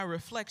My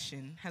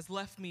reflection has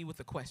left me with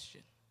a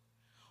question.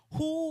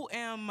 Who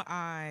am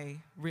I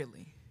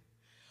really?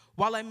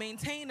 While I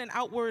maintain an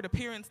outward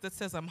appearance that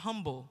says I'm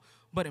humble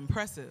but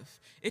impressive,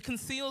 it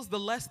conceals the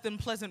less than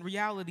pleasant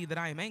reality that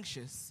I am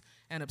anxious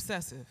and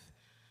obsessive.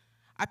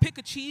 I pick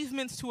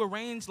achievements to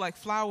arrange like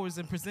flowers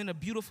and present a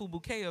beautiful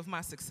bouquet of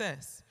my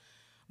success.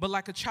 But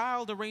like a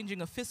child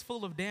arranging a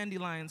fistful of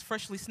dandelions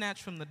freshly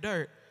snatched from the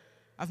dirt,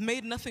 I've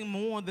made nothing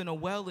more than a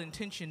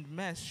well-intentioned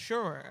mess.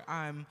 Sure,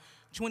 I'm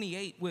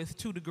 28 with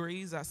 2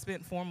 degrees. I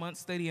spent 4 months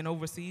studying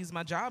overseas.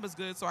 My job is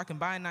good, so I can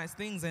buy nice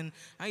things, and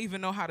I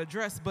even know how to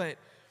dress. But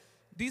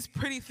these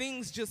pretty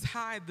things just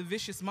hide the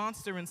vicious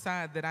monster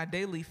inside that I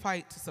daily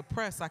fight to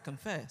suppress, I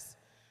confess.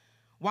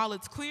 While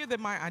it's clear that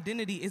my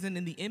identity isn't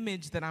in the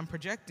image that I'm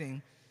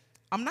projecting,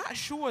 I'm not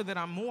sure that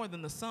I'm more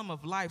than the sum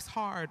of life's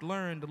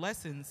hard-learned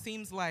lessons.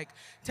 Seems like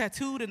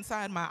tattooed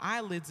inside my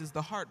eyelids is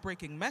the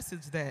heartbreaking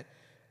message that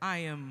I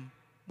am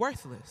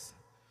worthless.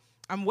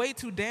 I'm way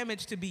too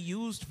damaged to be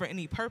used for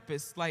any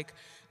purpose. Like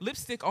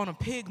lipstick on a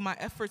pig, my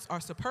efforts are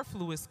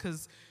superfluous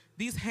because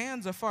these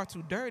hands are far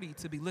too dirty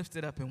to be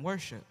lifted up in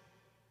worship.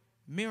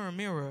 Mirror,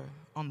 mirror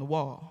on the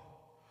wall.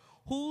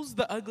 Who's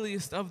the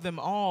ugliest of them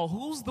all?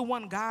 Who's the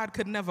one God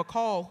could never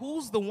call?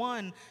 Who's the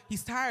one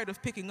he's tired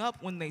of picking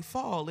up when they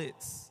fall?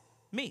 It's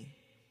me.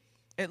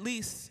 At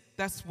least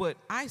that's what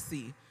I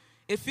see.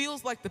 It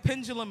feels like the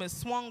pendulum is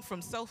swung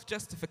from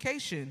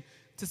self-justification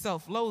to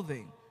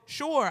self-loathing.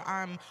 Sure,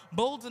 I'm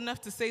bold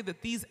enough to say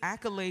that these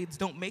accolades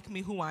don't make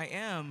me who I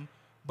am,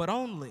 but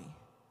only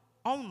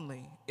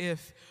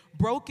if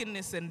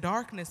brokenness and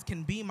darkness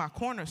can be my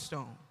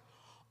cornerstone.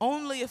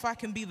 Only if I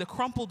can be the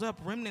crumpled up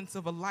remnants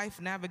of a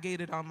life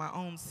navigated on my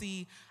own.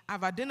 See,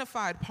 I've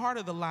identified part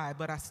of the lie,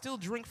 but I still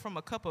drink from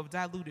a cup of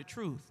diluted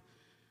truth.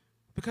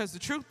 Because the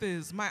truth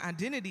is, my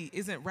identity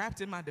isn't wrapped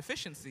in my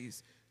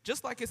deficiencies,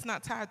 just like it's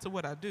not tied to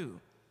what I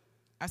do.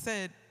 I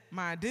said,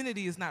 my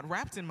identity is not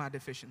wrapped in my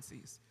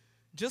deficiencies,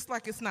 just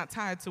like it's not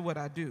tied to what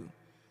I do.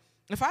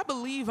 If I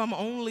believe I'm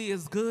only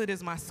as good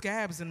as my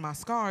scabs and my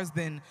scars,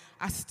 then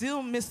I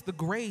still miss the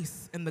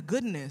grace and the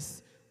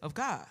goodness of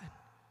God.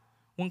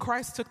 When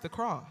Christ took the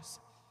cross,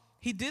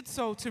 he did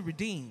so to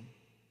redeem.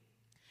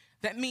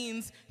 That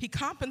means he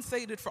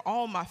compensated for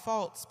all my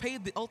faults,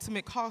 paid the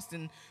ultimate cost,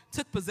 and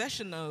took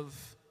possession of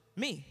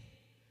me.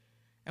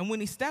 And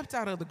when he stepped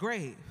out of the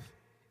grave,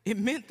 it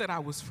meant that I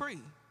was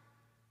free,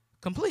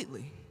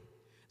 completely.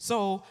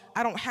 So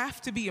I don't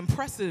have to be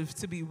impressive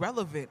to be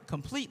relevant,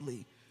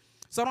 completely.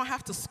 So I don't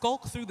have to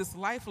skulk through this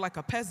life like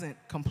a peasant,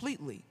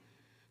 completely.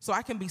 So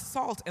I can be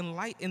salt and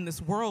light in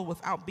this world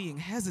without being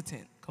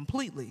hesitant,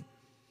 completely.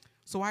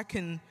 So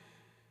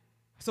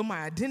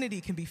my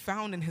identity can be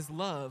found in his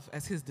love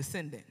as his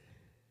descendant.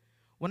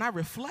 When I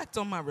reflect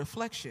on my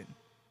reflection,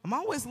 I'm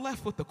always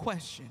left with the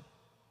question,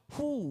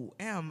 who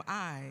am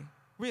I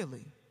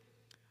really?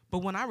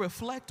 But when I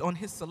reflect on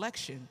his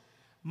selection,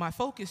 my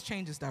focus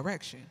changes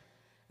direction,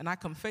 and I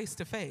come face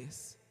to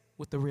face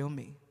with the real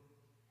me.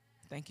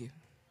 Thank you.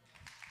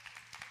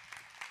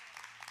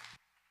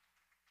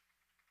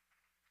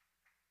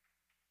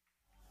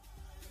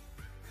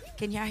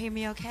 Can y'all hear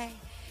me okay?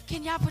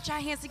 Can y'all put your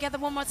hands together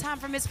one more time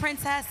for Miss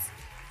Princess?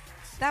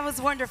 That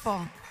was wonderful.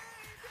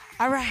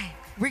 All right,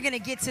 we're gonna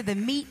get to the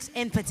meat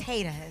and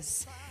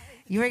potatoes.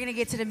 You're going to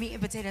get to the meat and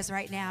potatoes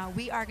right now.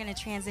 We are going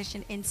to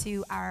transition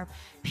into our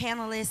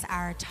panelists,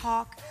 our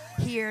talk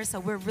here. So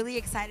we're really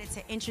excited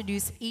to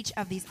introduce each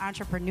of these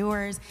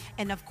entrepreneurs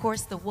and, of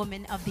course, the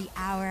woman of the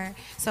hour.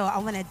 So I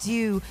want to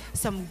do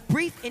some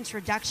brief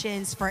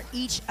introductions for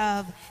each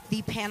of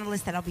the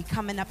panelists that will be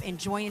coming up and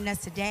joining us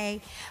today.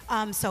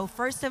 So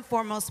first and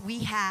foremost, we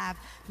have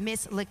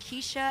Miss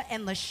Lakeisha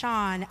and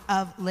LaShawn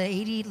of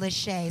Lady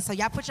Lachey. So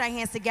y'all put your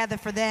hands together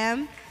for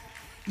them.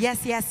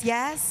 Yes, yes,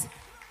 yes.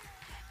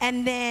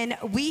 And then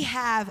we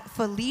have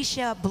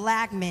Felicia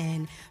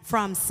Blackman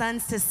from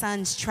Sons to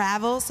Sons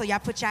Travel. So y'all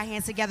put your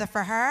hands together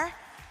for her.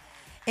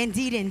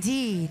 Indeed,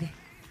 indeed.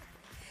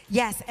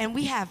 Yes, and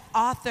we have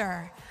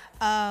author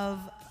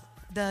of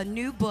the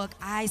new book,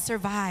 I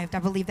Survived. I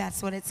believe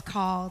that's what it's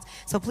called.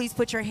 So please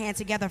put your hand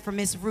together for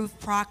Miss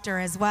Ruth Proctor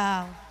as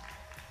well.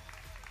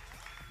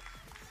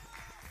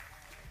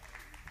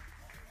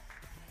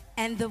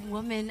 And the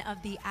woman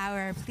of the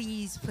hour,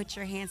 please put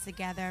your hands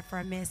together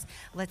for Miss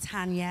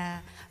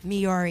Latanya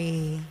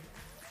Miori.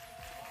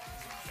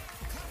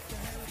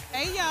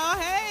 Hey, y'all.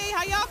 Hey,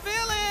 how y'all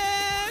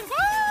feeling? Woo!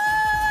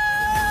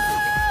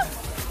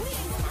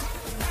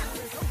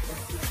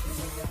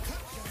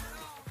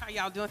 How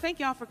y'all doing? Thank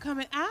y'all for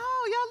coming out.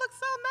 Y'all look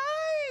so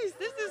nice.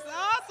 This is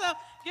awesome.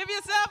 Give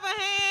yourself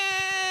a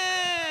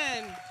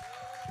hand.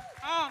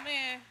 Oh,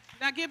 man.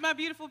 Now give my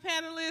beautiful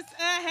panelists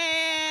a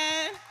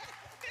hand.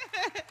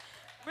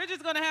 We're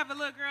just going to have a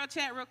little girl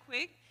chat real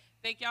quick.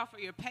 Thank y'all for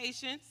your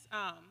patience.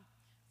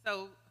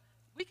 So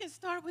we can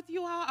start with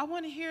you all. I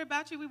want to hear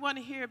about you. We want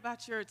to hear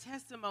about your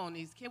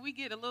testimonies. Can we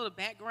get a little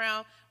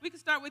background? We can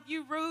start with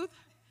you, Ruth.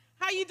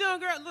 How you doing,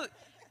 girl? Look,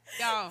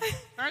 y'all,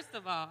 first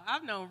of all,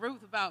 I've known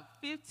Ruth about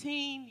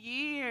 15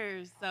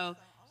 years. So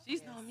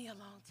she's known me a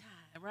long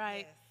time,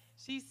 right? Yes.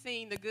 She's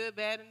seen the good,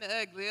 bad, and the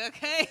ugly,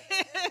 okay?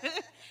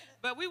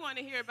 But we want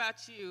to hear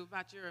about you,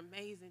 about your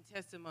amazing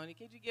testimony.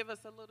 Could you give us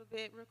a little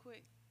bit real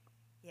quick?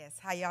 Yes,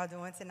 how y'all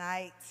doing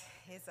tonight?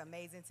 It's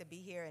amazing to be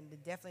here and to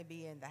definitely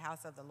be in the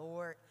house of the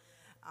Lord.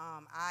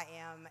 I'm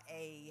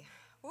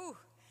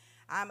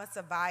a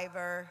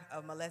survivor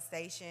of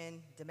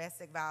molestation,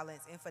 domestic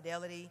violence,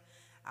 infidelity.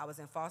 I was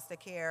in foster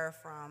care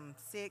from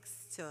 6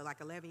 to like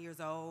 11 years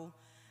old.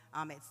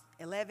 At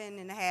 11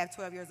 and a half,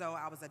 12 years old,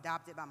 I was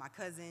adopted by my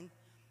cousin.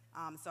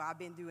 So I've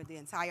been through the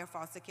entire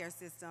foster care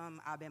system.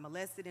 I've been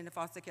molested in the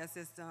foster care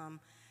system,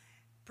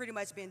 pretty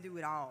much been through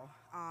it all.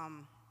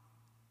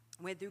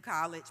 Went through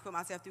college, put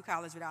myself through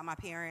college without my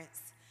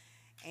parents,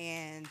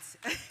 and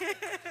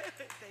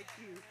thank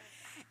you.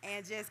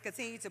 And just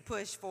continue to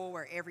push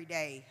forward every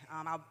day.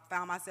 I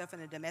found myself in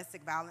a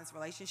domestic violence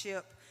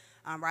relationship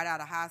right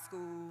out of high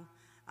school.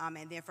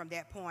 And then from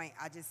that point,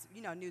 I just,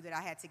 knew that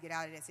I had to get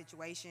out of that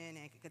situation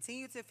and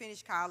continue to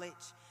finish college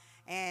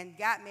and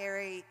got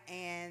married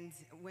and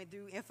went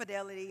through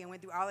infidelity and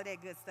went through all of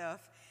that good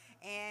stuff.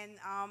 And,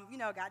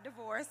 got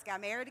divorced, got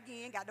married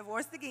again, got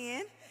divorced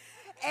again.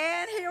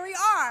 And here we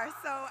are.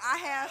 So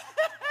I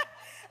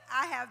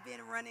have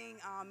been running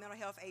mental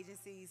health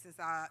agencies since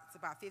it's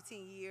about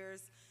 15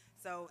 years.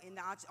 So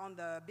on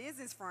the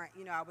business front,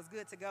 I was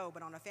good to go,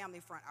 but on the family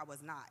front, I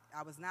was not.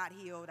 I was not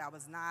healed. I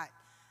was not.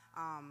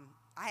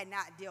 I had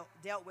not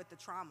dealt with the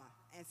trauma.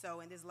 And so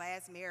in this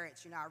last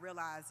marriage, I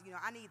realized,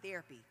 I need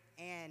therapy.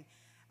 And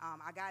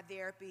I got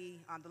therapy.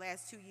 The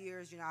last 2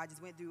 years, I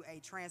just went through a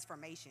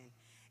transformation.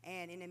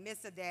 And in the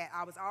midst of that,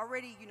 I was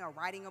already,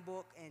 writing a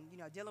book and,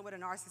 dealing with a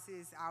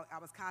narcissist. I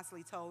was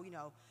constantly told,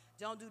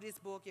 don't do this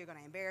book. You're going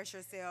to embarrass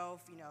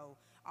yourself,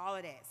 all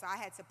of that. So I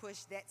had to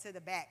push that to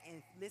the back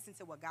and listen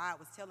to what God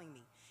was telling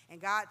me.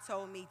 And God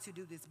told me to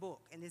do this book.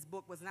 And this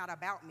book was not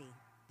about me.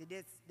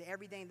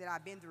 Everything that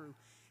I've been through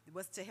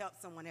was to help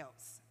someone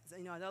else. So,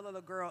 another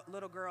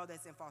little girl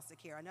that's in foster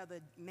care, another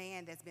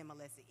man that's been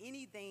molested,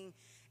 anything.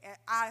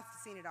 I've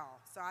seen it all.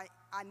 So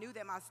I knew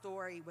that my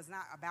story was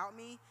not about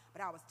me,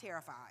 but I was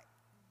terrified.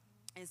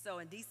 And so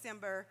in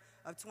December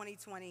of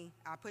 2020,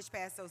 I pushed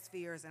past those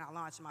fears and I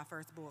launched my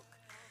first book.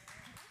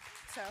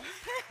 So,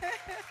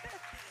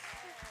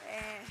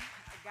 and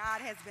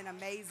God has been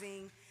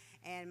amazing.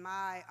 And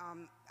I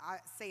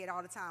say it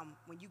all the time,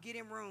 when you get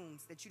in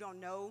rooms that you don't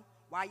know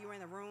why you're in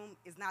the room,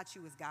 it's not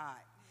you, it's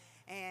God.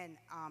 And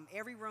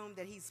every room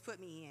that he's put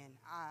me in,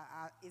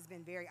 it's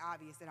been very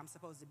obvious that I'm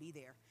supposed to be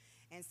there.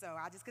 And so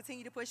I just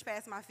continue to push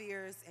past my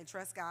fears and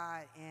trust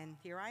God, and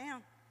here I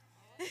am.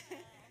 Good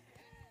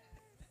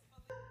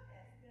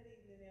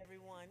evening,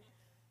 everyone.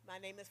 My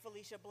name is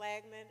Felicia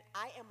Blagman.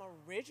 I am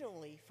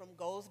originally from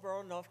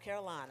Goldsboro, North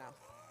Carolina.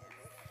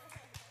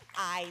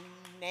 I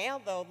now,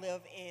 though,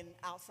 live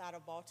outside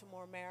of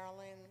Baltimore,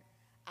 Maryland.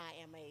 I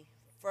am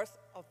first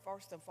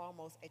and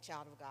foremost a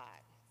child of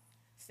God.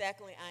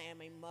 Secondly, I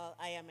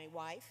am a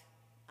wife.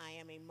 I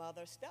am a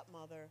mother,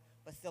 stepmother,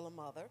 but still a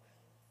mother.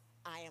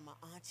 I am an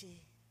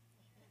auntie.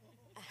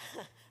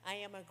 I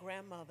am a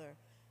grandmother.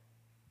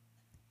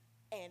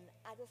 And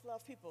I just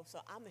love people,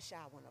 so I'm the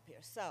shy one up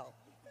here. So,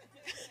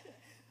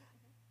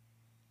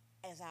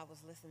 as I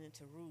was listening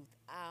to Ruth,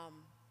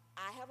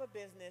 I have a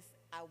business.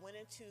 I went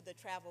into the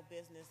travel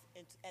business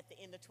at the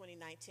end of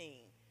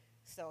 2019.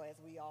 So as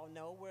we all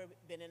know, we've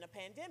been in a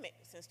pandemic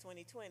since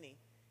 2020.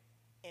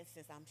 And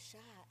since I'm shy,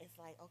 it's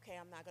like, okay,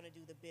 I'm not going to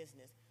do the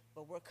business,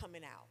 but we're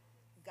coming out.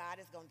 God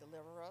is going to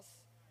deliver us.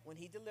 When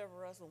he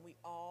delivers us, when we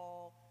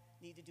all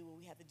need to do what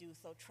we have to do.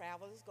 So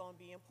travel is going to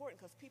be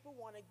important because people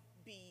want to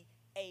be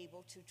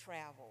able to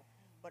travel.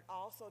 But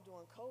also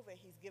during COVID,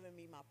 he's given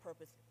me my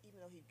purpose,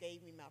 even though he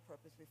gave me my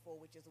purpose before,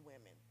 which is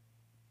women.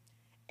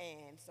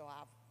 And so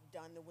I've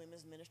done the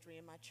women's ministry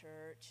in my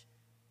church.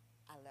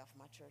 I left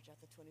my church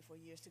after 24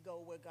 years to go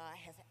where God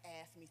has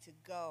asked me to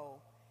go.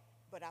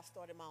 But I've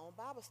started my own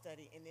Bible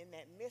study. And in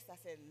that midst, I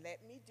said, let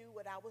me do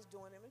what I was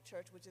doing in the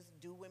church, which is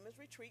do women's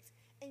retreats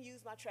and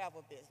use my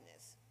travel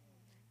business.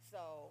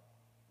 So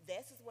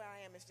this is where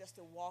I am, is just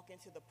to walk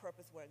into the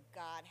purpose where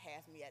God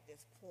has me at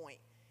this point,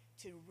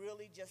 to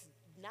really just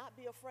not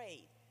be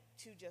afraid,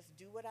 to just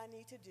do what I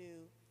need to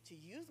do, to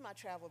use my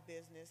travel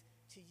business,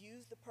 to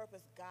use the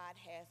purpose God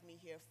has me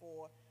here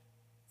for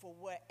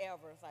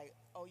whatever. It's like,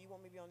 oh, you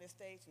want me to be on this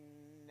stage?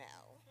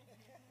 No.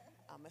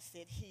 I'm going to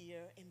sit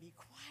here and be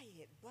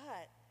quiet.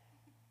 But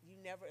you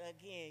never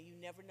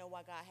know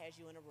why God has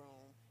you in a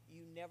room.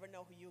 You never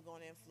know who you're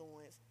going to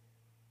influence.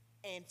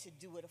 And to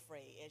do it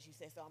afraid, as you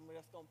said. So I'm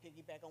just going to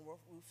piggyback on what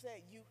Ruth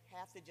said. You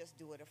have to just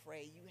do it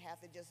afraid. You have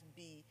to just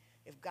be,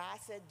 if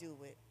God said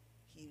do it,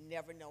 you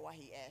never know why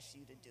he asked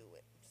you to do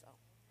it. So.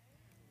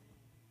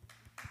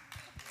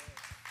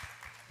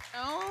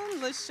 LaShawn.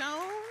 I'm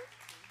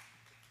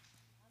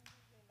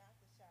usually not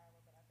the shower,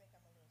 but I think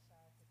I'm a little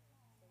shy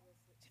today. So we'll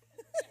switch.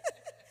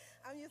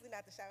 I'm usually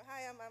not to shout.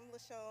 Hi, I'm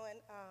LaShawn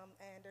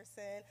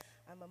Anderson.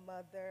 I'm a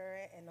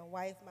mother and a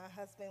wife. My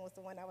husband was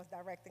the one I was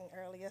directing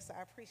earlier, so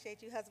I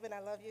appreciate you, husband.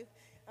 I love you.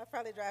 I'm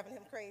probably driving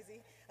him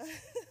crazy.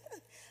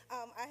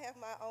 I have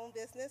my own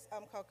business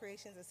called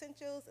Creations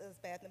Essentials. It's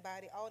Bath and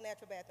Body, all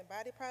natural bath and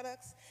body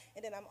products.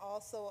 And then I'm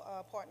also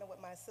a partner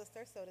with my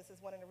sister, so this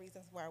is one of the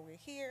reasons why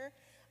we're here,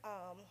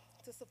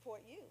 to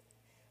support you.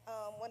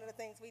 One of the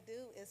things we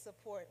do is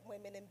support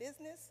women in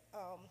business.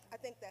 I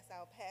think that's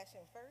our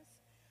passion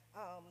first.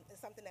 It's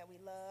something that we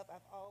love.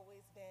 I've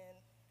always been,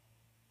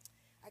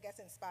 I guess,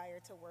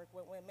 inspired to work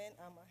with women.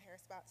 I'm a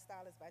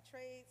hairstylist by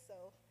trade,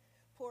 so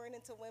pouring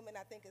into women,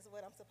 I think, is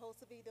what I'm supposed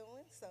to be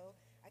doing. So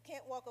I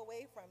can't walk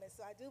away from it.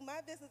 So I do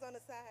my business on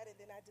the side, and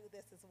then I do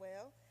this as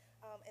well.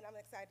 And I'm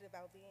excited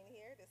about being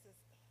here. This is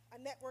a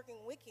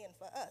networking weekend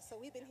for us. So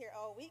we've been here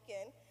all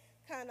weekend,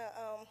 kind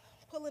of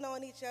pulling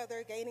on each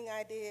other, gaining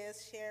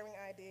ideas, sharing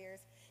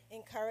ideas,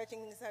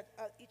 encouraging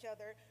each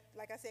other.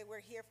 Like I said,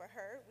 we're here for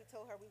her. We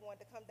told her we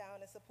wanted to come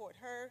down and support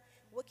her.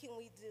 What can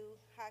we do?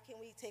 How can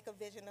we take a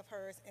vision of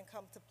hers and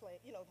come to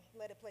play,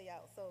 let it play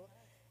out? So,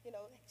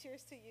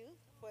 cheers to you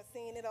for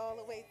seeing it all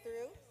the way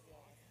through.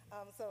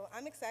 So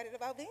I'm excited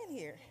about being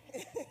here.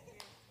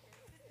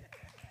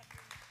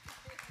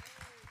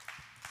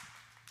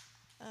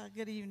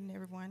 Good evening,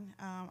 everyone.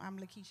 I'm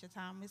Lakeisha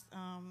Thomas.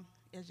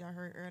 As y'all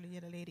heard earlier,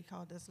 the lady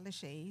called us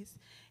LaShays.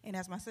 And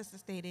as my sister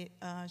stated,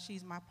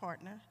 she's my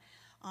partner.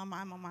 I'm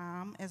a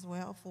mom as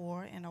well,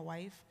 4, and a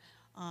wife.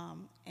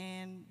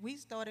 And we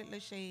started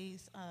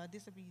LaShays,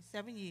 this will be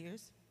 7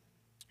 years.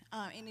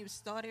 And it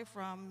started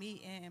from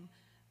me and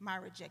my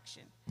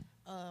rejection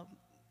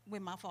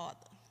with my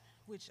father,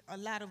 which a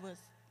lot of us,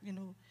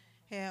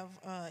 have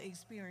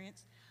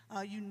experienced.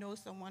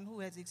 Someone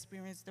who has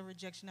experienced the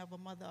rejection of a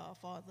mother or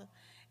father.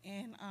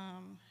 And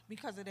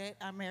because of that,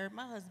 I married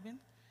my husband.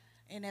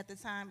 And at the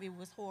time, it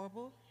was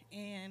horrible.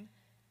 And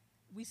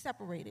we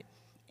separated.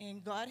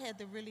 And God had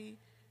to really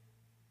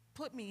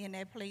put me in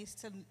that place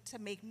to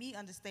make me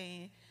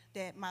understand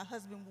that my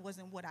husband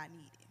wasn't what I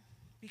needed.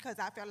 Because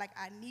I felt like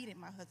I needed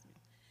my husband.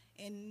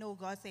 And no,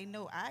 God said,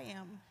 no, I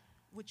am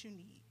what you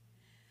need.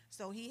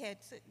 So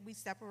we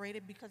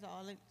separated because of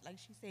all, like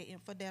she said,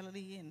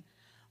 infidelity and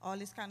all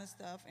this kind of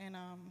stuff. And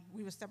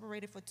we were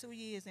separated for 2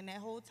 years. And that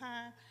whole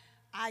time,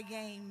 I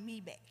gained me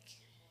back.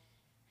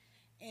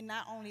 And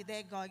not only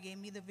that, God gave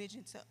me the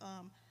vision to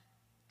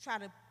try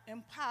to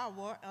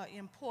empower,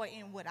 import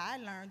in what I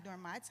learned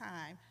during my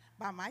time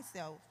by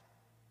myself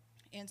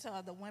into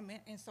other women.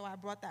 And so I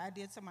brought the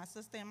idea to my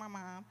sister and my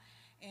mom,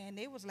 and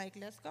they was like,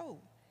 let's go.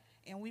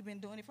 And we've been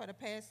doing it for the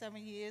past 7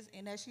 years.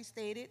 And as she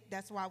stated,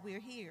 that's why we're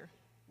here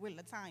with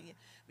LaTanya,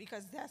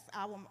 because that's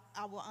our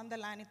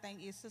underlining thing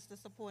is sisters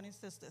supporting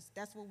sisters.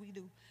 That's what we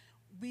do.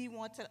 We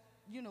want to,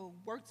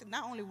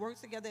 not only work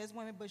together as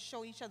women, but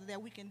show each other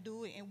that we can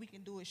do it and we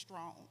can do it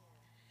strong.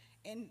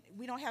 And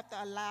we don't have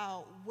to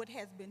allow what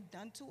has been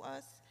done to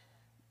us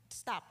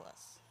stop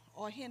us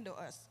or hinder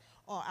us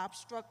or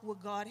obstruct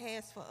what God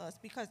has for us,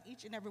 because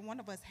each and every one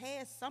of us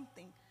has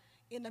something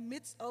in the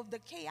midst of the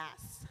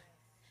chaos.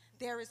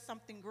 There is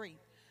something great.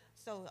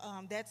 So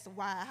that's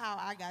how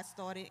I got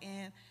started.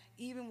 And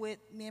even with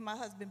me and my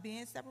husband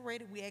being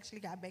separated, we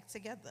actually got back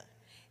together.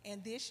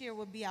 And this year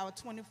will be our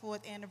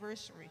 24th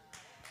anniversary.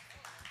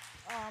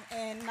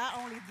 And not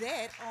only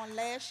that, on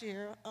last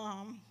year,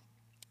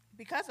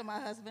 because of my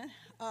husband,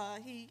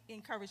 he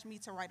encouraged me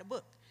to write a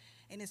book.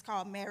 And it's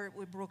called Married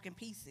with Broken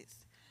Pieces.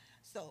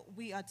 So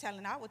we are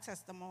telling our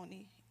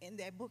testimony in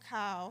that book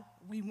how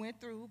we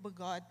went through, but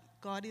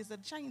God is a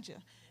changer.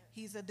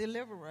 He's a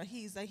deliverer.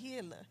 He's a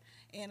healer.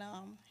 And,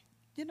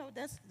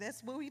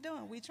 that's what we're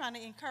doing. We're trying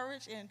to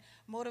encourage and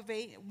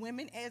motivate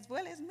women as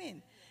well as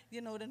men,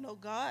 to know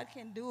God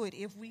can do it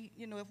if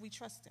we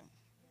trust him.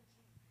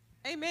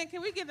 Amen.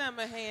 Can we give them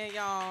a hand,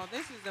 y'all?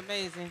 This is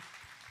amazing.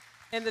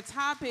 And the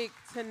topic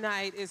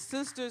tonight is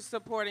sisters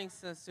supporting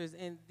sisters.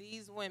 And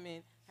these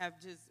women have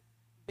just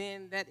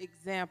been that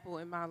example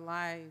in my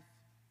life.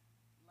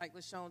 Like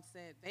LaShawn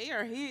said, they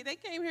are here. They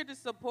came here to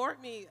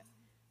support me.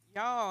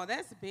 Y'all,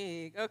 that's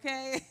big,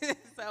 okay?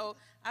 So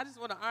I just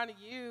want to honor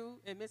you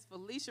and Miss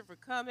Felicia for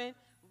coming.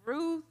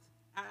 Ruth,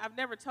 I've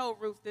never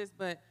told Ruth this,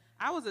 but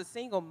I was a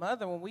single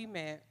mother when we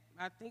met.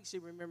 I think she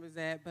remembers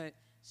that, but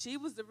she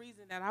was the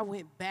reason that I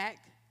went back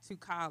to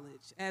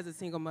college as a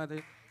single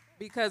mother,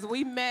 because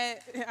we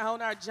met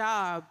on our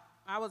job.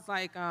 I was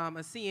like a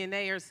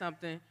CNA or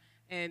something,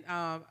 and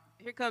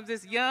here comes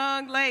this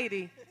young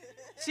lady.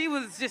 She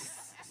was just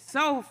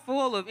so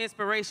full of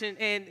inspiration,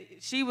 and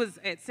she was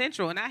at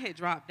Central, and I had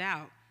dropped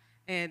out,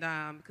 and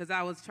because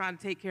I was trying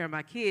to take care of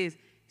my kids.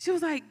 She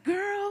was like,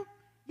 girl,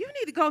 you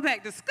need to go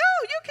back to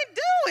school. You can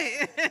do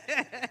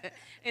it.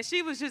 And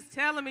she was just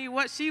telling me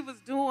what she was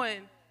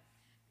doing,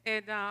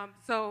 and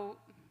so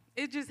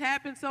it just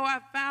happened. So I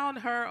found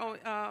her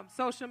on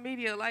social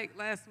media like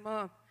last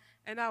month,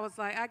 and I was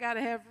like, I got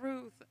to have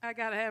Ruth. I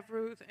got to have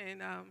Ruth,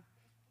 and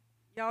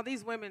y'all,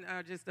 these women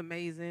are just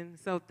amazing.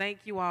 So thank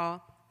you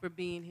all for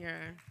being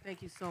here.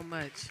 Thank you so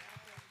much.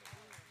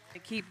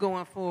 And keep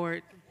going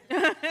forward.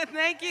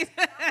 Thank you.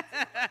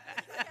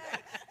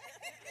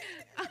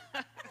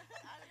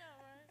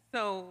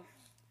 So,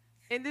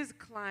 in this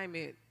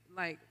climate,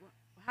 like,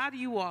 how do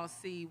you all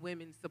see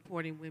women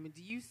supporting women?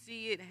 Do you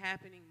see it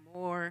happening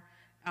more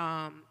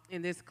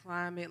in this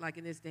climate, like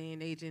in this day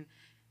and age? And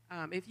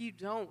if you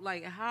don't,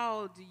 like,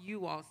 how do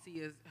you all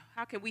see us?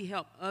 How can we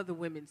help other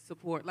women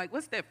support? Like,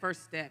 what's that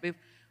first step? If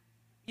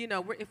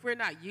if we're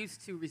not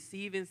used to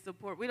receiving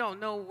support, we don't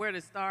know where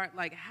to start.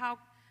 Like, how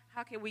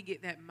can we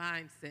get that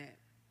mindset,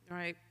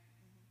 right?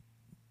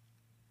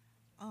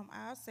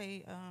 I'll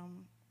say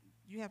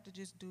you have to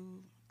just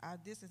do.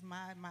 This is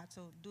my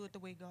motto: do it the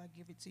way God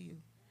give it to you.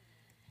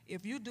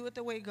 If you do it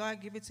the way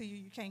God give it to you,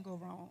 you can't go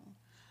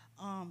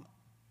wrong.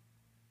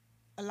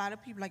 A lot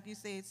of people, like you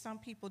said, some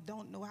people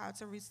don't know how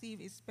to receive,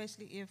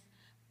 especially if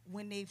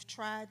when they've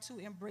tried to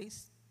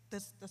embrace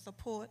the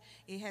support,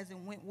 it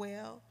hasn't went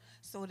well.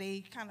 So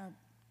they kind of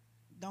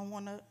don't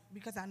want to,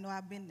 because I know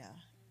I've been there.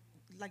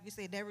 Like you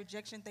said, that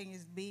rejection thing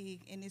is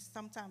big, and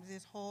sometimes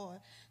it's hard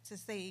to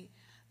say,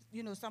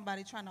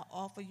 somebody trying to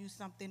offer you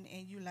something,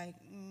 and you like,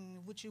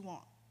 what you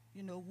want?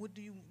 What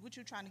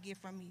you trying to get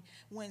from me?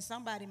 When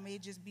somebody may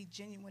just be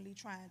genuinely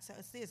trying to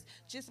assist.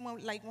 Just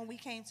when we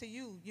came to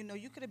you,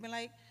 you could have been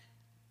like,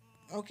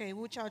 okay,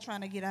 what y'all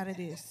trying to get out of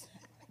this?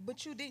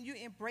 But you didn't. You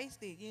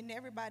embraced it, and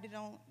everybody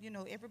don't.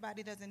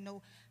 Everybody doesn't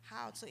know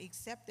how to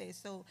accept it.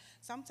 So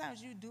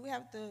sometimes you do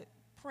have to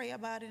pray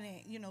about it,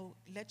 and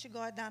let your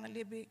guard down a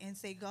little bit, and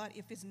say, God,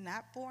 if it's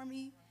not for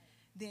me,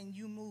 then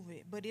you move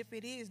it. But if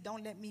it is,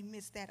 don't let me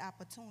miss that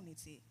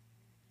opportunity.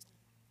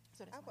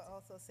 So I would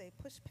also say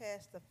push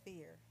past the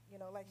fear.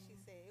 Like she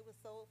said, it was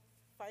so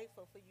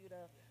frightful for you to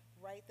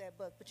write that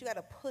book, but you got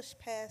to push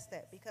past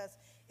that, because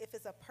if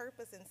it's a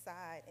purpose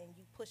inside and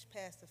you push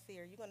past the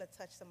fear, you're going to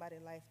touch somebody's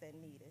life that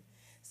need it.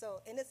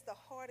 So, and it's the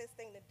hardest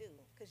thing to do,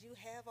 because you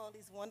have all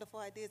these wonderful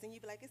ideas and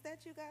you be like, is that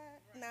you, God?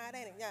 Nah, it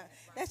ain't. Yeah,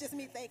 that's just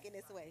me thinking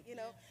this way,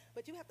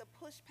 But you have to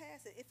push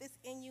past it. If it's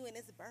in you and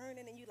it's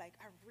burning and you like,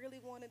 I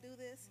really want to do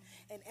this,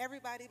 and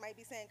everybody might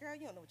be saying, girl,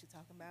 you don't know what you're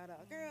talking about.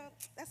 Girl,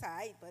 that's all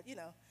right, but you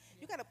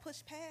got to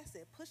push past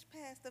it. Push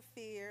past the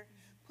fear.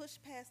 Push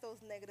past those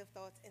negative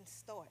thoughts and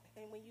start.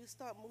 And when you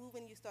start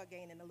moving, you start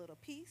gaining a little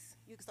peace.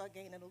 You can start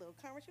gaining a little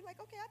courage. You're like,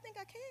 okay, I think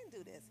I can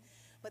do this.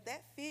 But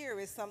that fear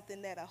is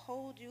something that'll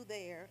hold you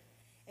there.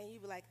 And you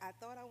be like, I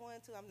thought I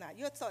wanted to, I'm not.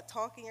 You'll start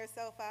talking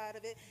yourself out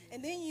of it.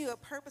 And then you'll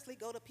purposely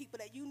go to people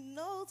that you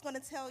know is going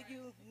to tell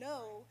you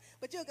no.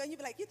 But you'll be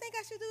like, you think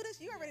I should do this?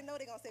 You already know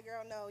they're going to say,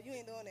 girl, no, you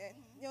ain't doing that.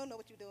 You don't know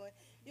what you're doing.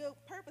 You'll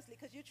purposely,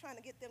 because you're trying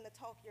to get them to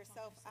talk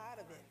yourself out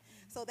of it.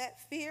 So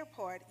that fear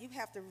part, you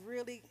have to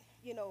really,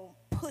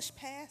 push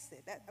past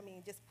it.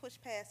 Just push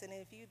past it.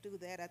 And if you do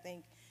that, I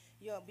think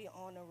you'll be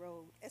on the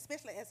road,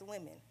 especially as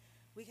women.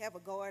 We have a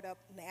guard up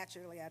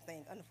naturally, I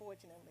think,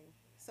 unfortunately.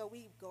 So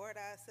we guard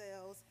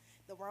ourselves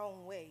the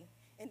wrong way,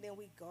 and then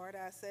we guard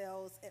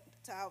ourselves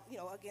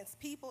against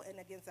people and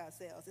against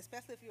ourselves,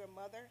 especially if you're a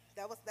mother.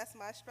 That's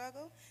my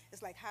struggle.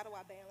 It's like, how do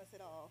I balance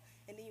it all?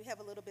 And then you have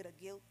a little bit of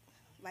guilt,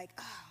 like,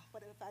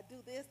 but if I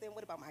do this, then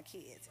what about my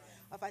kids?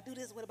 Or if I do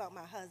this, what about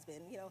my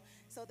husband?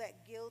 So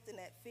that guilt and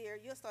that fear,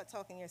 you'll start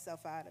talking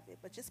yourself out of it.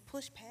 But just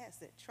push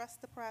past it.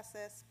 Trust the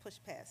process. Push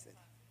past it.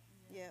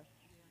 Yeah.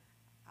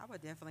 I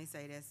would definitely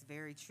say that's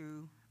very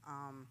true.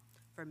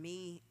 For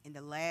me, in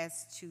the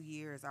last 2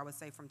 years, I would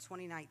say from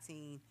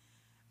 2019,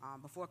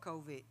 before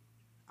COVID,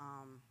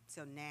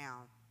 till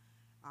now,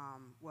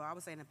 I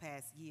would say in the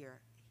past year,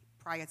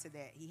 prior to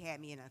that, he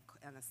had me in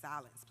a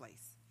silence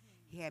place.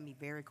 He had me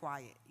very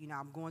quiet.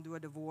 I'm going through a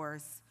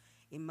divorce.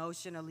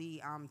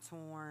 Emotionally, I'm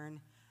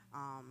torn.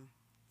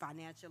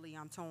 Financially,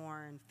 I'm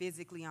torn.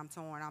 Physically, I'm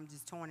torn. I'm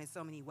just torn in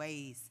so many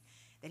ways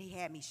that he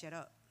had me shut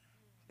up,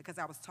 because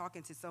I was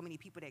talking to so many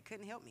people that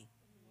couldn't help me.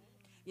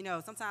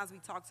 Sometimes we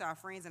talk to our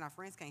friends and our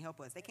friends can't help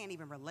us. They can't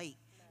even relate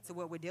to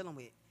what we're dealing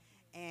with.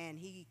 And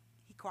he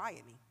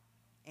quieted me.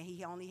 And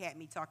he only had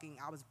me talking.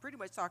 I was pretty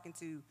much talking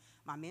to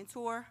my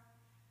mentor,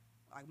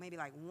 maybe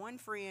one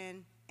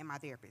friend, and my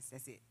therapist.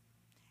 That's it.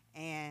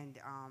 And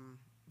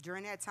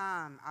during that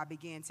time, I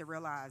began to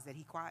realize that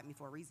he quieted me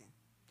for a reason.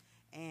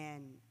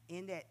 And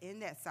in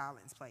that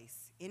silence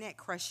place, in that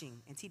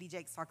crushing, and T.D.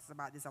 Jakes talks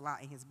about this a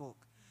lot in his book,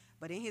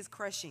 but in his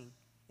crushing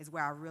is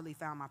where I really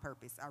found my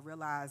purpose. I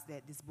realized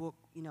that this book,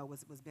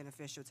 was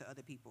beneficial to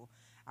other people.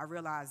 I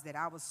realized that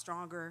I was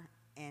stronger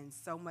and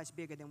so much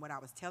bigger than what I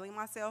was telling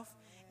myself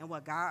and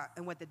what God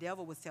and what the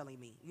devil was telling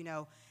me.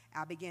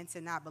 I began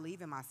to not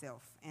believe in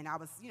myself. And I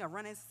was,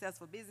 running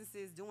successful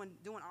businesses, doing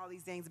all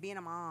these things, being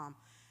a mom,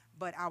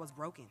 but I was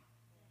broken.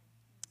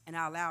 And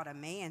I allowed a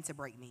man to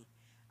break me.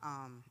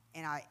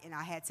 And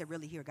I had to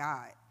really hear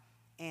God.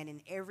 And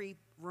in every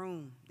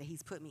room that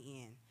he's put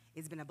me in,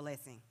 it's been a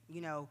blessing,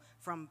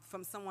 from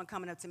someone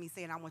coming up to me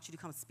saying, I want you to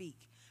come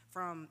speak,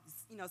 from,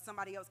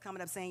 somebody else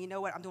coming up saying, you know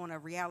what, I'm doing a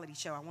reality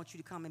show. I want you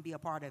to come and be a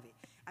part of it.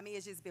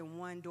 It's just been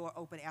one door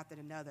open after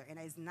another, and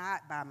it's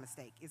not by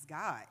mistake. It's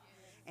God.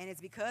 And it's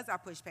because I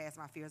pushed past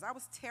my fears. I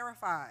was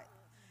terrified.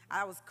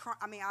 I was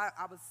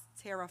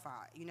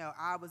terrified.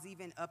 I was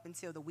even up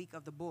until the week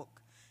of the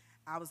book.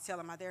 I was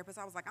telling my therapist,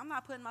 I was like, I'm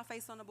not putting my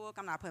face on the book.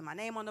 I'm not putting my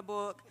name on the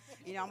book.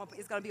 You know,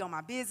 it's going to be on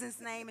my business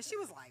name. And she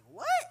was like,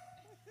 what?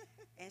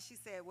 And she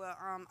said, well,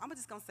 I'm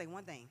just going to say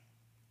one thing.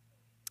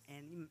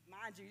 And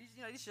mind you,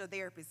 this is your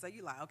therapist, so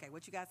you're like, okay,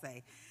 what you got to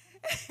say?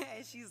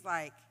 And she's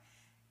like,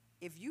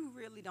 if you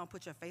really don't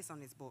put your face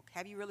on this book,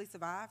 have you really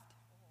survived?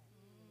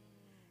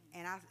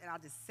 And I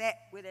just sat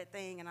with that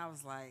thing, and I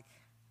was like,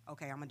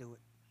 okay, I'm going to do it.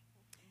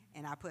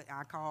 And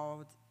I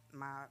called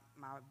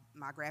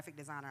my graphic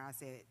designer, and I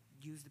said,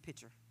 use the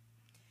picture.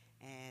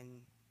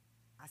 And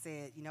I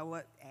said, you know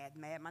what, add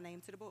my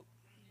name to the book.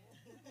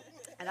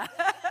 And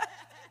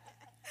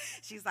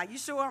she's like, you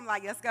sure? I'm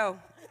like, let's go.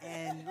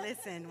 And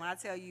listen, when I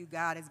tell you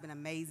God has been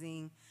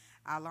amazing,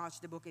 I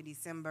launched the book in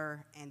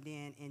December, and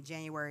then in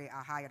January,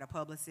 I hired a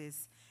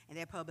publicist, and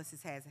that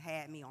publicist has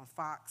had me on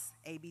Fox,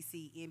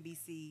 ABC,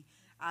 NBC.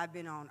 I've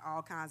been on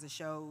all kinds of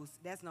shows.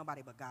 That's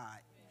nobody but God.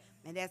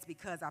 And that's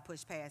because I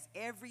pushed past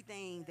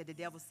everything that the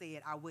devil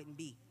said I wouldn't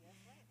be.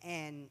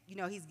 And,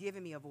 he's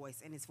given me a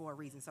voice, and it's for a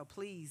reason. So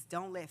please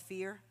don't let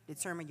fear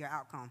determine your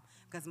outcome,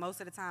 because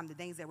most of the time, the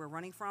things that we're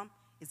running from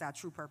is our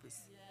true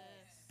purpose.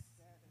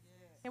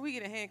 Can we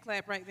get a hand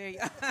clap right there?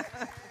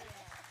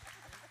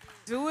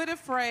 Do it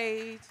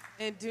afraid,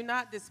 and do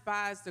not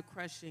despise the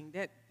crushing.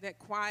 That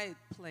quiet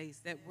place,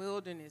 that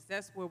wilderness,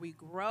 that's where we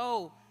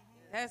grow.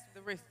 That's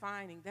the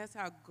refining. That's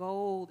how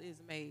gold is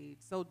made.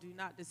 So do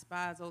not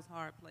despise those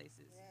hard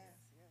places,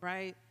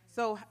 right?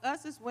 So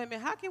us as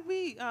women, how can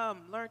we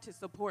learn to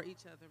support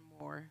each other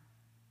more?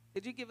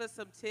 Could you give us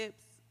some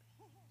tips?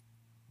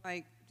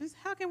 Like, just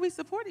how can we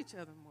support each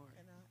other more?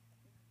 And I'm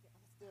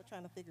still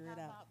trying to figure it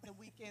out. The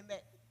weekend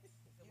that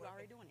We're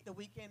already doing it. the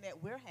weekend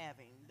that we're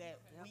having, that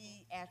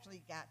we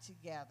actually got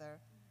together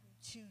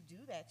to do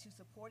that, to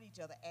support each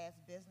other as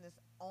business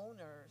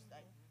owners.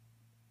 Like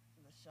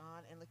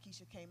LaShawn and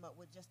Lakeisha came up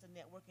with just a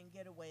networking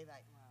getaway,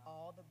 like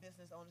all the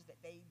business owners that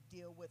they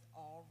deal with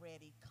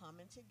already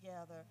coming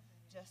together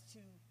just to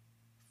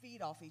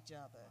feed off each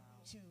other,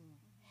 to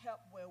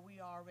help where we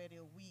are already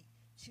a week,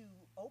 to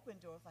open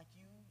doors like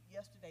you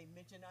yesterday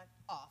mentioned an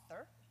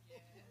author.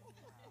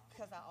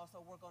 Because I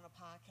also work on a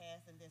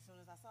podcast, and then as soon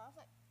as I saw it, I was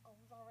like, oh,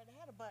 we've already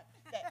had it. But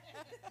that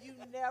you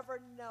never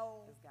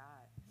know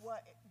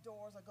what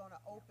doors are going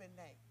to open.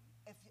 Like,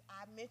 if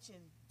I mention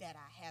that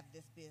I have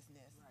this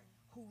business,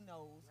 who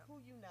knows, who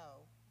you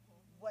know,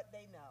 what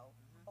they know.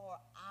 Or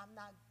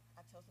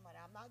I tell somebody,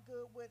 I'm not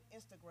good with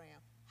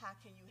Instagram. How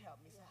can you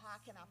help me? So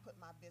how can I put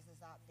my business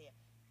out there?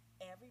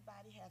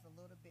 Everybody has a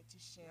little bit to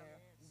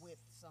share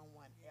with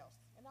someone else.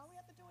 And all we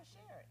have to do is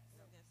share it.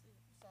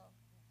 So.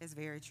 It's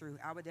very true.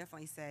 I would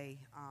definitely say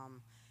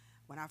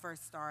when I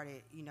first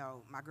started,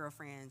 my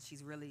girlfriend,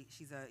 she's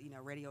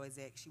a radio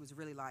exec. She was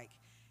really like,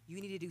 you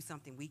need to do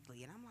something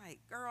weekly. And I'm like,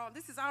 girl,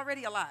 this is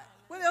already a lot.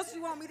 What else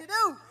you want me to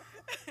do?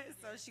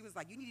 So she was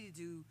like, you need to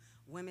do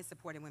Women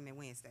Supporting Women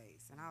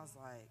Wednesdays. And I was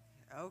like,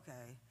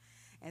 okay.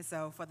 And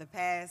so for the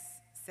past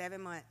 7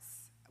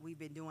 months, we've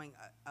been doing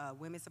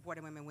Women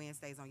Supporting Women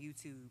Wednesdays on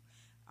YouTube.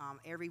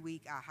 Every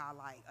week I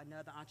highlight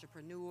another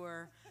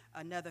entrepreneur,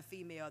 another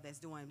female that's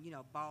doing,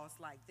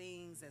 boss-like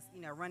things, that's,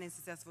 running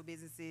successful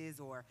businesses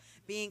or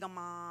being a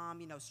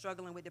mom,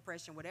 struggling with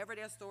depression, whatever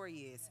their story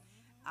is,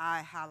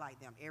 I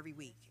highlight them every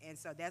week. And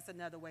so that's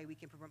another way we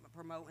can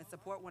promote and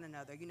support one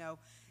another.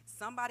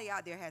 Somebody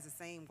out there has the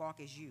same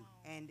walk as you,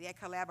 and that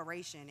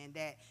collaboration and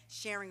that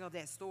sharing of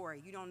that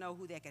story, you don't know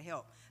who that could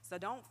help. So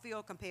don't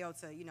feel compelled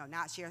to,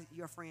 not share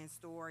your friend's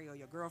story or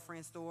your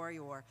girlfriend's story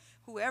or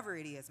whoever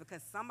it is,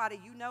 because somebody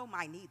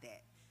might need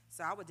that.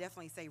 So I would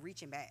definitely say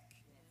reaching back.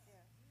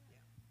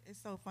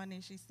 It's so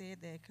funny she said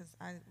that because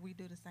we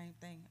do the same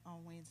thing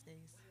on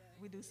Wednesdays.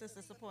 We do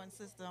sister supporting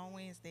sister on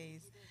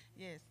Wednesdays.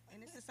 Yes,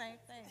 and it's the same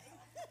thing.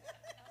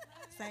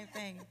 Same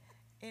thing.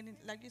 And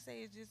like you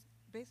say, it's just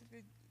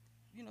basically,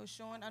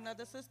 showing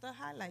another sister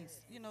highlights.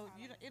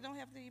 It don't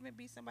have to even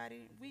be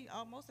somebody,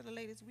 most of the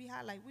ladies we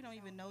highlight, we don't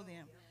even know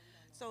them.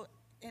 So,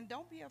 and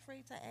don't be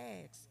afraid to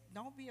ask.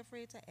 Don't be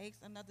afraid to ask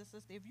another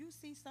sister. If you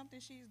see something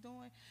she's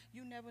doing,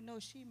 you never know.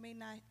 She may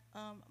not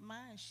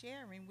mind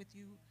sharing with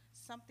you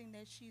something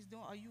that she's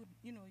doing, or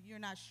you're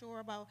not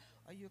sure about,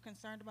 or you're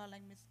concerned about.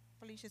 Like Miss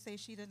Felicia says,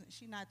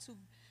 she's not too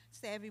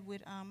savvy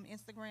with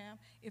Instagram.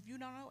 If you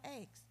don't know,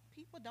 ask.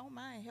 People don't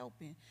mind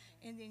helping,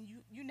 and then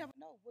you never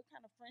know what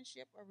kind of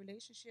friendship or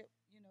relationship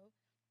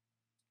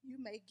you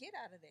may get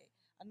out of that.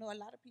 I know a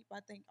lot of people I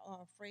think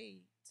are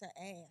afraid to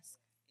ask,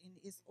 and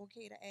it's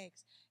okay to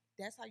ask.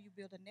 That's how you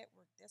build a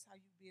network. That's how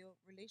you build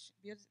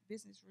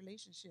business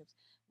relationships.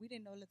 We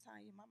didn't know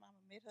Latanya. My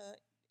mama met her,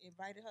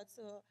 invited her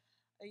to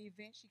an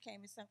event. She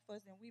came and sung for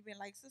us, and we've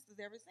been like sisters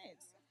ever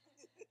since.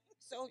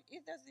 So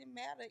it doesn't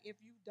matter if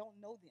you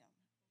don't know them.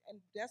 And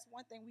that's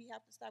one thing we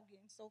have to stop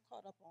getting so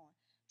caught up on,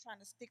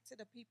 trying to stick to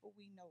the people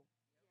we know.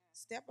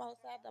 Step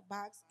outside the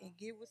box and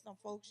get with some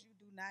folks you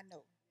do not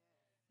know,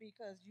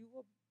 because you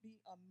will be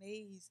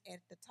amazed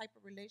at the type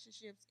of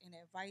relationships and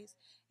advice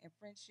and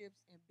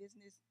friendships and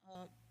business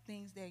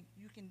things that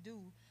you can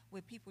do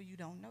with people you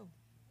don't know.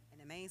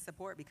 And the main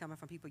support be coming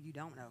from people you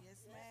don't know.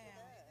 Yes, ma'am.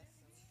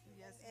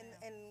 Yes,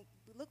 and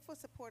look for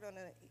support on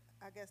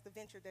I guess, the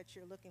venture that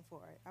you're looking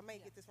for. I may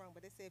get this wrong,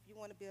 but they say if you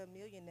want to be a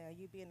millionaire,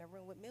 you be in a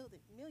room with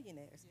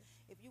millionaires.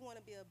 If you want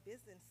to be a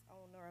business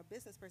owner or a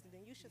business person,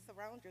 then you should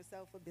surround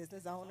yourself with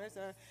business owners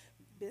or,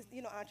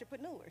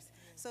 entrepreneurs.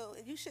 So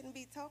you shouldn't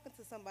be talking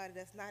to somebody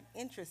that's not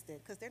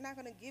interested, because they're not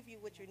going to give you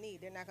what you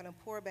need. They're not going to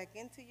pour back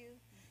into you.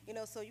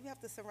 So you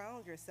have to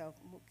surround yourself,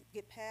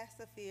 get past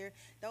the fear.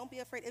 Don't be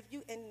afraid.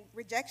 And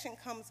rejection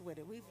comes with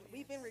it.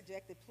 We've been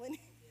rejected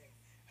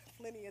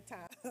plenty of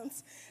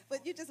times,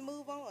 but you just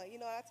move on.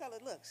 I tell her,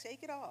 look,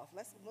 shake it off.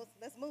 Let's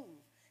move.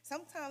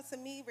 Sometimes to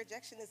me,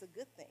 rejection is a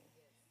good thing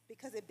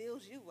because it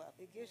builds you up.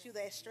 It gives you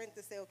that strength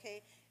to say,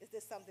 okay, is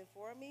this something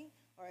for me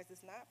or is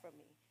this not for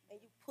me?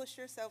 And you push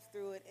yourself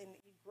through it and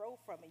you grow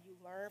from it. You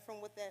learn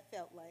from what that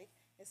felt like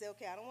and say,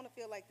 okay, I don't want to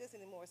feel like this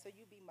anymore. So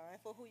you be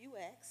mindful who you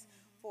ask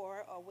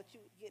for or what you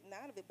getting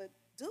out of it, but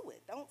do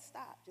it. Don't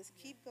stop. Just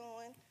keep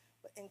going.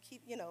 And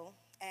keep,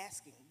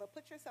 asking. But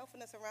put yourself in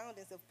the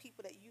surroundings of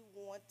people that you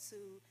want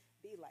to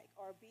be like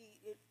or be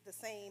the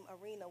same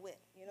arena with.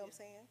 You know what I'm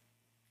saying?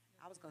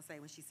 I was going to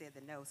say when she said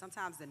the no,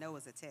 sometimes the no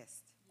is a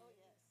test. Oh,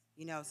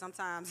 yes.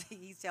 Sometimes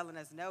he's telling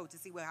us no to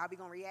see how we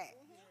going to react.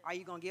 Are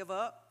you going to give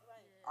up?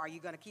 Are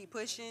you going to keep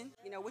pushing?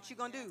 What you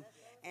going to do?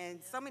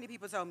 And so many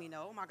people told me,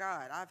 no, oh, my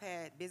God, I've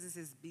had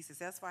businesses be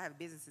successful. I have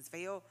businesses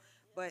fail.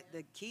 But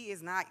the key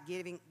is not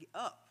giving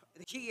up.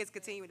 The key is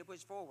continuing to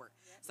push forward.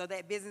 So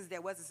that business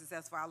that wasn't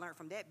successful, I learned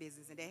from that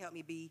business, and that helped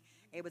me be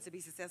able to be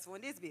successful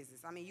in this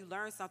business. I mean, you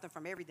learn something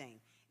from everything.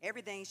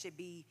 Everything should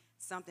be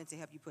something to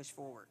help you push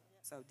forward.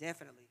 So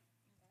definitely.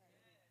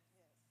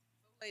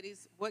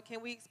 Ladies, what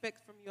can we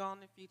expect from you all in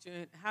the future,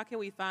 and how can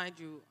we find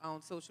you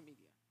on social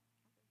media?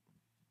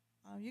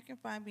 You can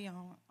find me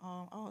on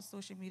all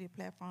social media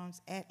platforms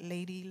at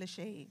Lady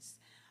Lachey's.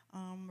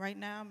 Right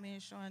now, me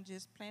and Sean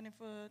just planning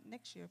for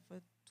next year,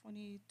 for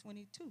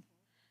 2022.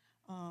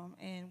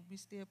 And we're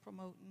still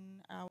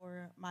promoting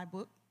my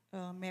book,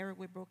 Married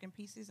with Broken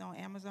Pieces, on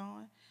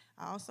Amazon.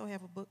 I also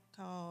have a book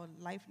called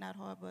Life Not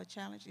Hard But a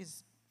Challenge.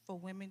 It's for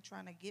women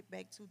trying to get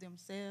back to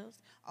themselves,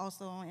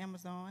 also on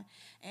Amazon.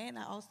 And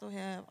I also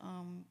have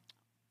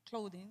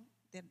clothing,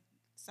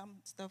 some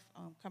stuff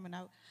coming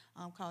out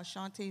called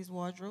Shantae's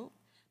Wardrobe.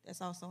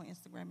 That's also on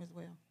Instagram as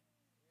well.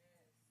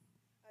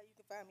 You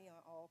can find me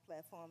on all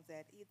platforms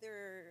at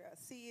either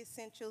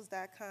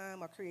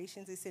cessentials.com or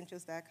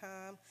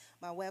creationsessentials.com.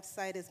 My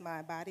website is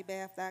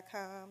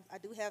mybodybath.com. I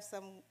do have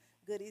some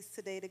goodies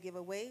today to give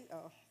away,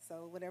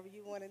 so whatever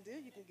you want to do,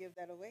 you can give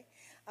that away.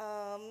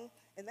 And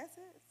that's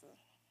it. So.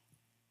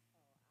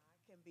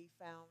 I can be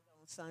found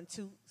on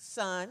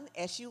Sun,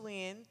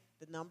 S-U-N,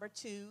 the number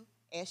 2,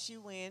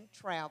 S-U-N,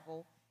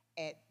 travel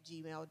at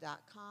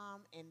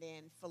gmail.com. And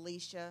then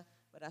Felicia,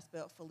 but I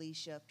spelled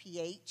Felicia,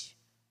 P-H-O-E-L-I-C-I-A,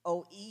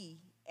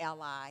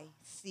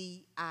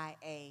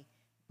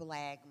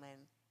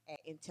 Blagman at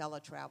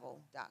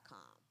intellitravel.com.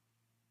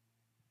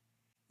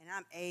 And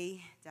I'm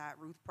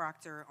A.Ruth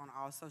Proctor on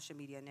all social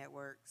media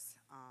networks.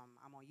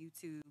 I'm on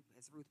YouTube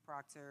as Ruth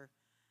Proctor.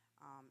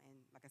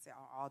 And like I said,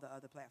 on all the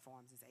other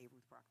platforms, it's A.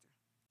 Ruth Proctor.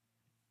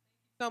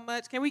 So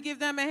much. Can we give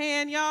them a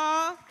hand,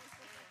 y'all?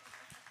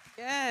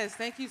 Yes,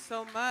 thank you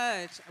so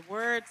much.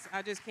 Words,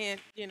 I just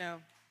can't,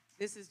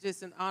 this is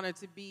just an honor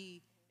to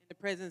be in the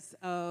presence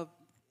of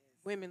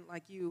women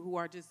like you who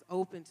are just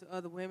open to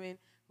other women,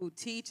 who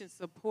teach and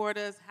support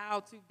us how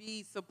to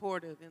be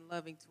supportive and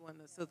loving to one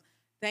another. So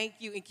thank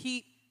you, and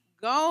keep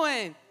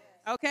going.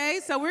 Okay,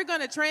 so we're going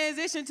to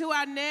transition to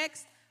our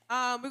next.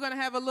 We're going to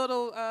have a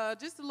little,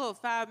 just a little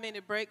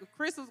 5-minute break.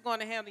 Crystal's going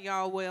to handle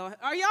y'all well.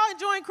 Are y'all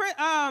enjoying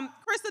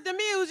Crystal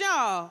Demuse,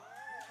 y'all?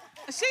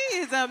 She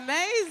is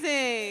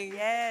amazing.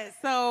 Yes.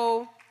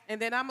 So,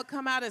 and then I'm going to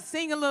come out and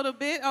sing a little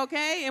bit,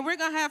 okay? And we're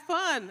going to have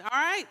fun, all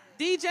right?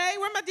 DJ,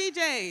 where my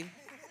DJ?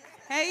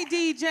 Hey,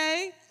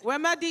 DJ, where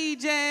my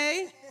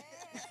DJ?